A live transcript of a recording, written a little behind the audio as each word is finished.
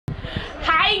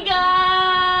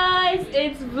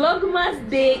Vlogmas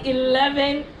day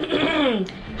 11.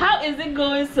 How is it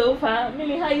going so far?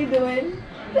 Millie, how you doing?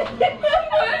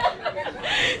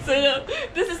 So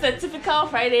this is a typical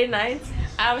Friday night.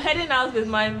 I'm heading out with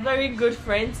my very good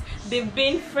friends. We've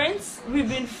been friends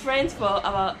for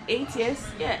about 8 years.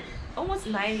 Yeah, almost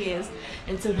 9 years.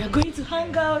 And so we are going to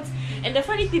hang out. And the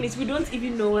funny thing is we don't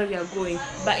even know where we are going,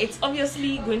 but it's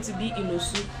obviously going to be in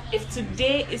Osu. If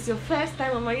today is your first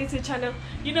time on my YouTube channel,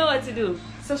 you know what to do.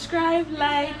 Subscribe,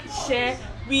 like, share.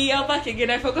 We are back again.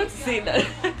 I forgot to say that.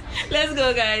 Let's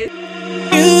go, guys.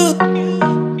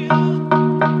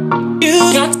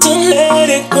 You got to let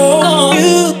it go.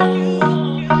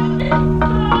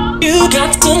 You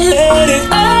got to let it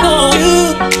go.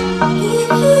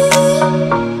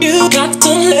 You got to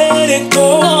let it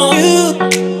go.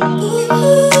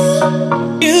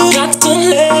 You got to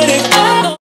let it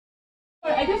go.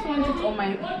 I just want it on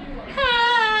my.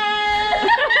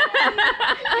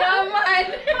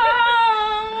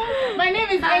 My name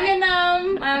is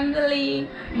Engenam Mamali.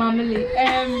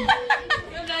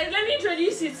 So guys, let me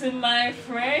introduce you to my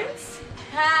friends.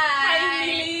 Hi,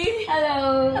 Millie.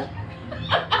 Hello.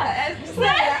 What is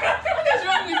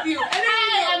wrong with you?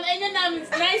 Hi, I'm Engenam.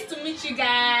 It's nice to meet you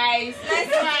guys. Nice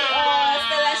to meet you.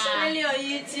 Stella Shanelly on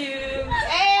YouTube.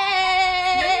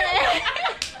 Hey.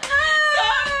 So,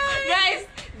 guys,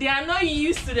 they are not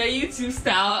used to the YouTube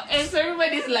style, and so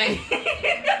everybody's like.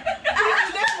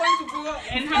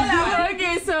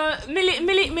 Okay, so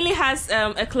Millie has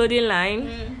a clothing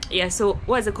line. Yeah, so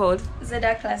what's it called?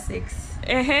 Zeda Classics.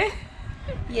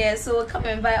 Yeah, so come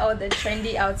and buy all the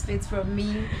trendy outfits from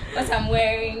me. What I'm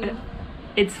wearing.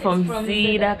 It's from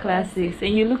Zeda Classics,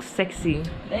 and you look sexy.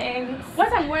 Thanks.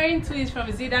 What I'm wearing too is from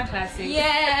Zeda Classics.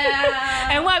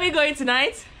 Yeah. And where are we going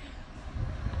tonight?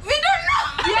 We don't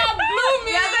know. Yeah,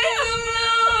 blooming.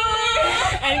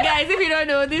 And guys, if you don't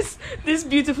know, these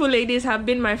beautiful ladies have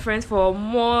been my friends for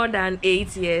more than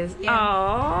 8 years. Yeah.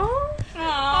 Aww.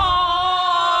 Aww.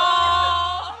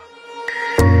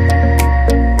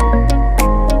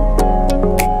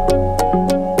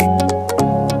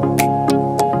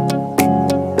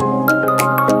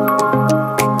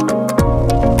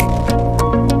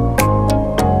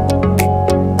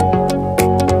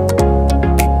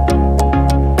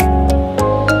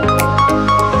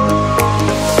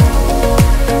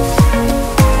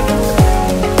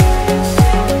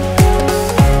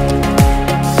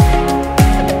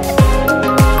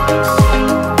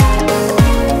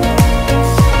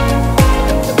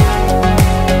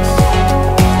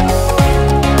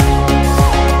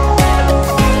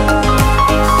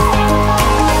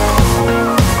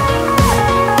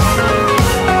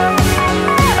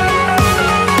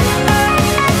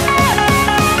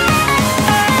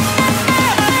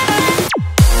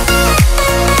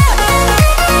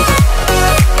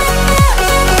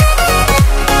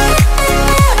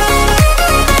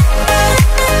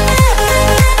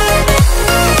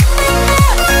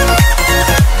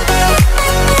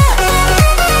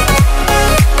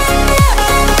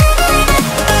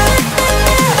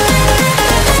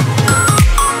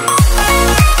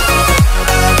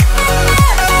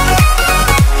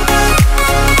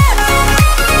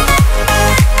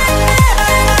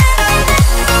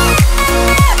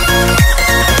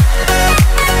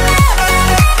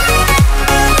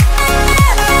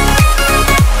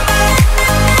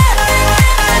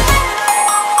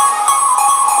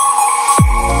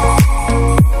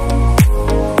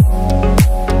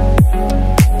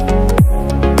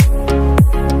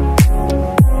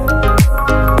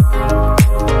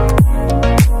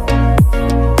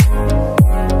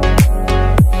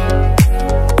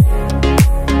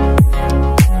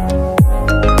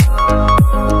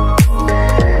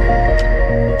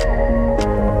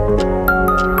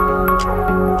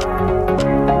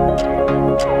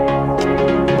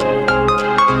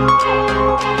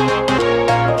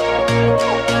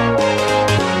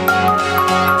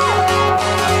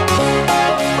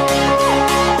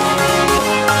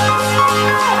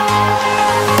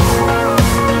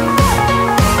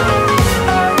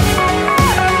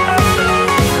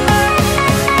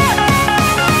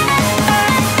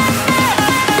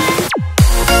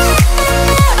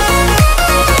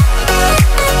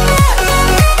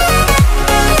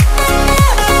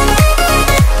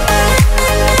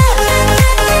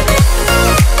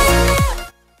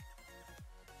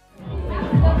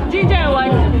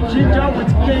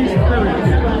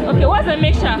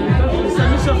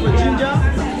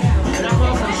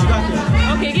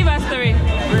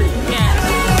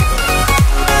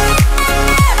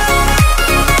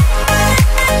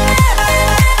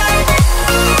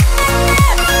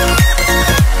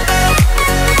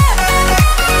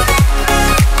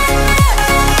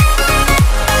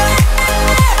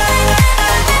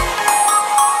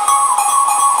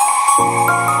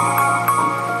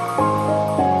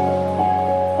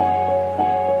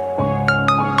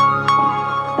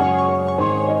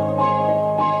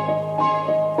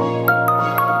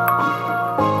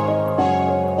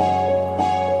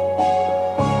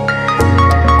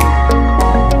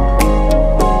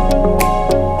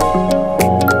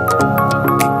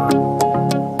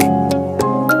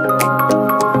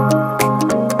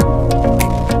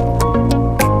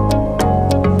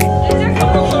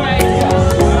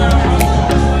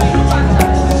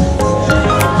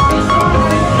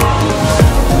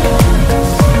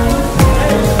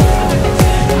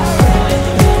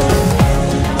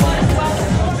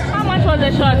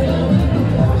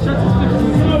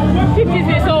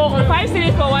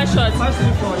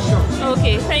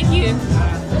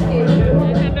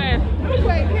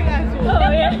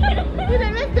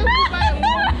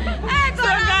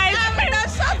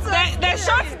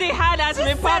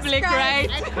 at Republic, right?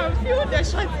 I can feel the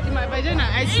shot in my vagina.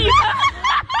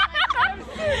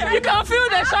 You can feel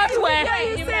the shot where?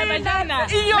 In my vagina.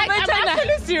 In your I'm vagina.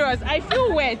 actually serious. I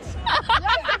feel wet.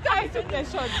 I took the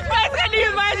shot. Guys, can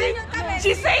you imagine?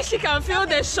 She says she can feel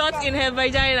the shot in her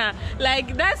vagina.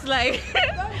 Like, that's like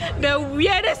the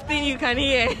weirdest thing you can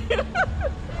hear.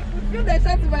 Feel the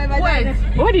shot in my vagina.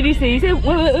 What did he say? He said,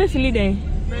 what's he there?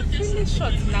 The feeling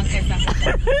shot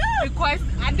because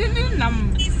I didn't know.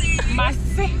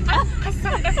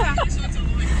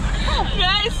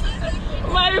 Guys,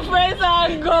 my friends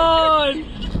are gone.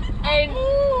 And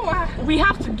we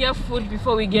have to get food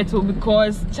before we get home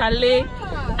because Chaley,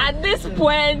 at this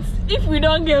point, if we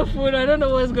don't get food, I don't know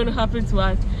what's going to happen to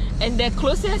us. And the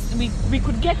closest we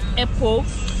could get apple,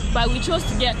 but we chose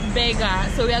to get burger.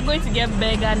 So we are going to get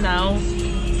burger now.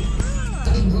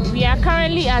 We are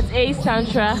currently at A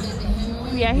Santra.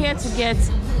 We are here to get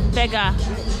burger.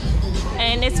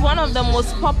 And it's one of the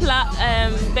most popular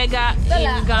burger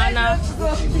in Ghana.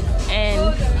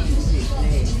 And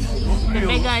the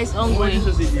burger is ongoing.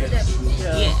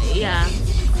 Yeah.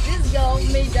 This girl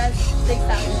made us take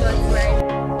some shots, right?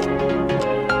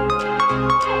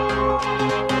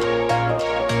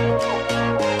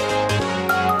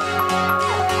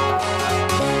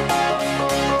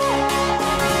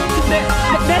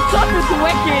 The top is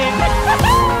working.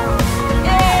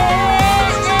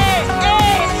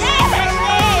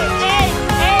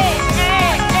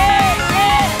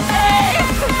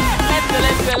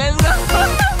 Let's go.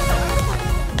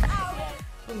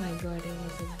 Oh my god, it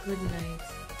was a good night.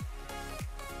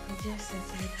 We just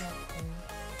settled back home.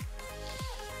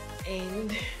 And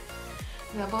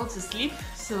we're about to sleep.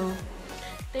 So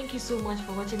thank you so much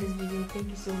for watching this video. Thank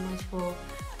you so much for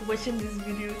watching this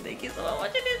video. Thank you so much for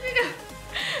watching this video.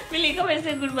 Really, come and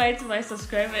say goodbye to my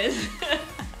subscribers.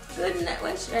 Good night.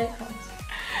 Where should I come?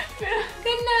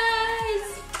 Good night.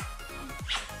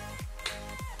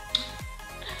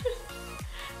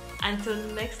 Until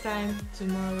next time,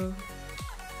 tomorrow.